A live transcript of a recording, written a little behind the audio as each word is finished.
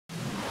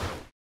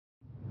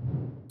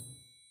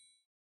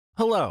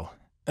Hello,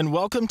 and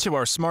welcome to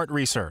our Smart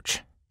Research.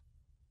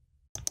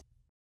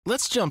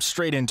 Let's jump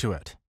straight into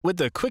it. With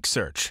the Quick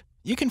Search,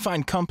 you can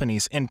find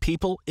companies and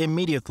people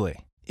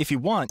immediately. If you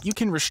want, you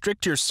can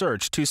restrict your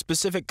search to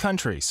specific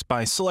countries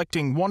by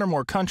selecting one or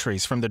more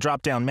countries from the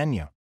drop-down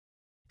menu.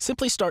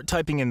 Simply start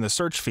typing in the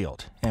search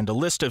field, and a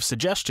list of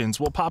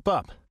suggestions will pop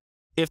up.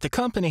 If the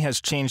company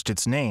has changed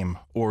its name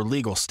or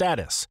legal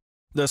status,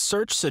 the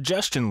search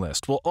suggestion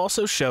list will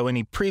also show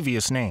any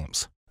previous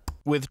names.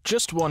 With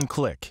just one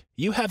click,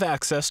 you have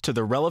access to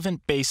the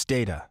relevant base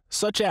data,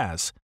 such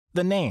as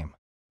the name,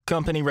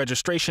 company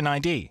registration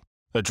ID,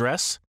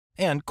 address,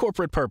 and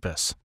corporate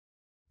purpose.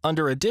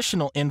 Under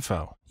Additional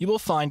Info, you will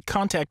find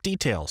contact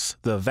details,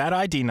 the VAT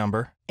ID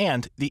number,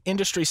 and the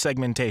industry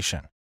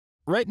segmentation.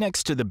 Right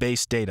next to the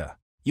base data,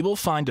 you will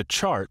find a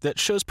chart that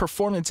shows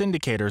performance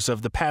indicators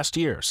of the past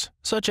years,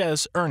 such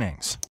as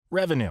earnings,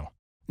 revenue,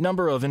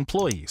 number of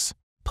employees,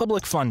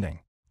 public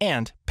funding,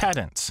 and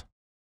patents.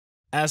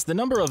 As the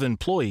number of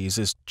employees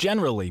is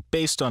generally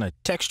based on a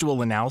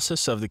textual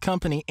analysis of the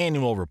company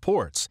annual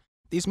reports,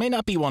 these may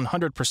not be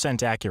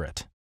 100%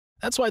 accurate.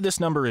 That's why this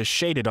number is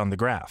shaded on the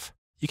graph.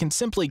 You can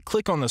simply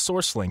click on the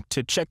source link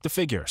to check the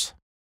figures.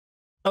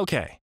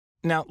 Okay,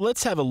 now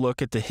let's have a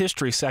look at the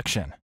history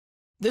section.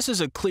 This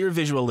is a clear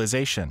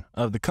visualization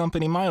of the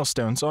company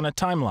milestones on a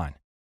timeline.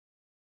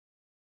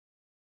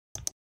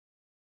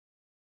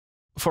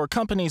 For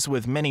companies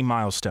with many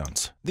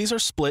milestones, these are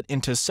split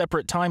into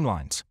separate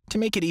timelines to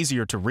make it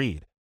easier to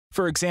read.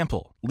 For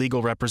example,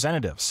 legal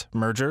representatives,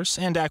 mergers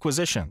and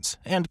acquisitions,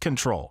 and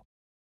control.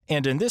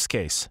 And in this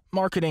case,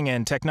 marketing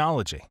and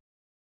technology.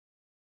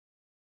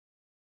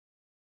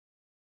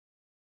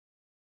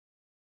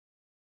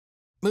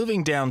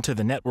 Moving down to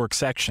the network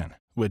section,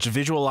 which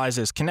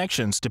visualizes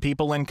connections to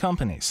people and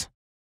companies.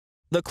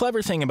 The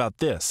clever thing about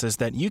this is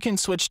that you can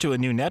switch to a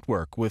new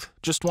network with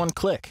just one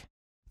click.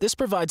 This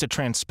provides a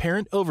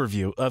transparent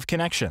overview of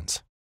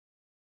connections.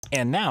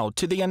 And now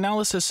to the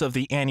analysis of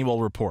the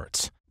annual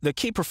reports, the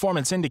key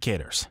performance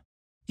indicators.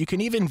 You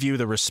can even view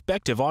the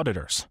respective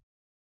auditors.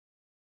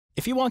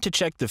 If you want to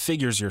check the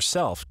figures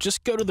yourself,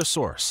 just go to the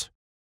source,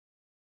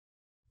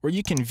 where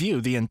you can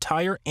view the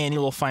entire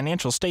annual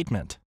financial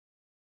statement.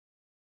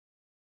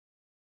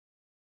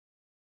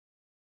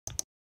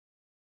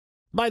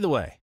 By the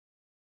way,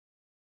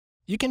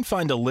 you can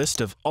find a list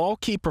of all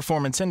key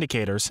performance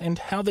indicators and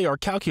how they are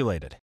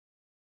calculated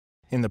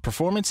in the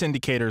Performance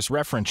Indicators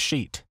reference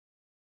sheet.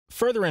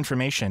 Further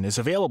information is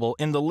available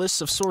in the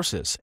lists of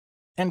sources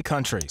and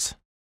countries.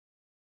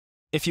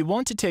 If you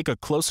want to take a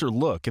closer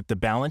look at the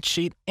balance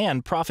sheet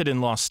and profit and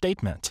loss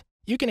statement,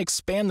 you can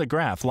expand the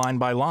graph line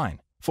by line.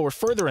 For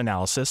further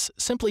analysis,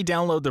 simply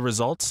download the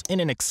results in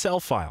an Excel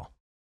file.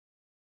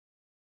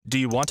 Do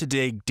you want to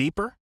dig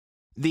deeper?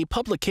 The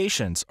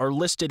publications are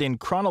listed in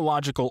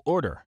chronological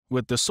order,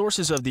 with the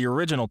sources of the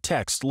original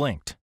text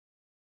linked.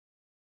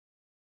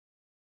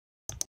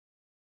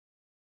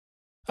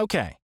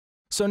 Okay,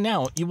 so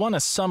now you want a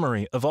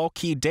summary of all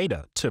key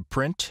data to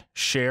print,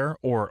 share,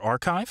 or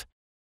archive?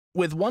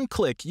 With one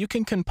click, you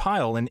can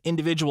compile an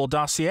individual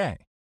dossier.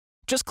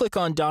 Just click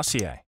on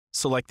Dossier,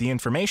 select the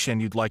information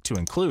you'd like to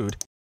include,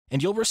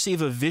 and you'll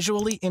receive a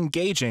visually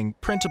engaging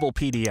printable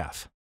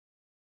PDF.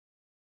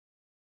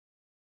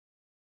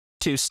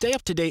 To stay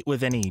up to date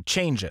with any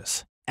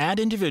changes, add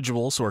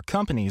individuals or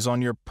companies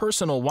on your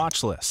personal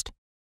watch list.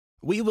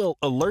 We will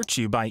alert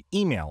you by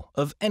email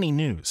of any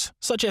news,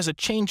 such as a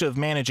change of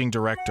managing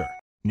director,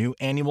 new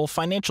annual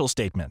financial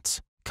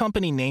statements,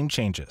 company name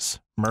changes,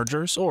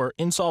 mergers, or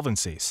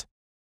insolvencies.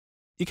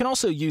 You can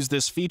also use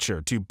this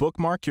feature to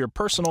bookmark your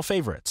personal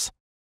favorites.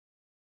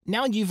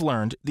 Now you've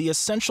learned the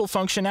essential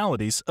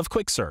functionalities of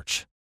Quick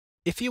Search.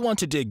 If you want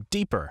to dig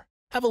deeper,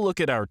 have a look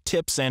at our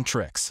tips and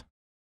tricks.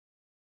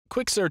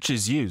 Quick Search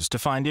is used to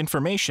find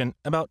information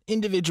about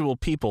individual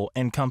people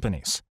and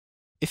companies.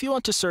 If you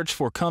want to search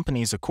for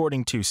companies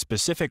according to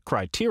specific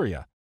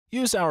criteria,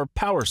 use our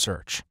Power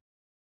Search.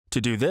 To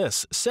do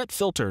this, set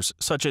filters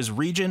such as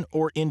region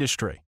or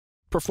industry,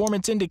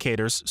 performance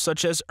indicators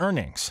such as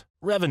earnings,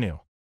 revenue,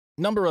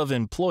 number of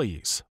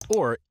employees,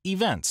 or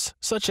events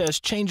such as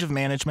change of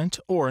management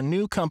or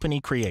new company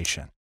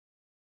creation.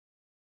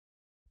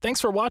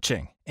 Thanks for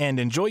watching, and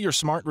enjoy your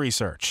smart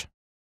research.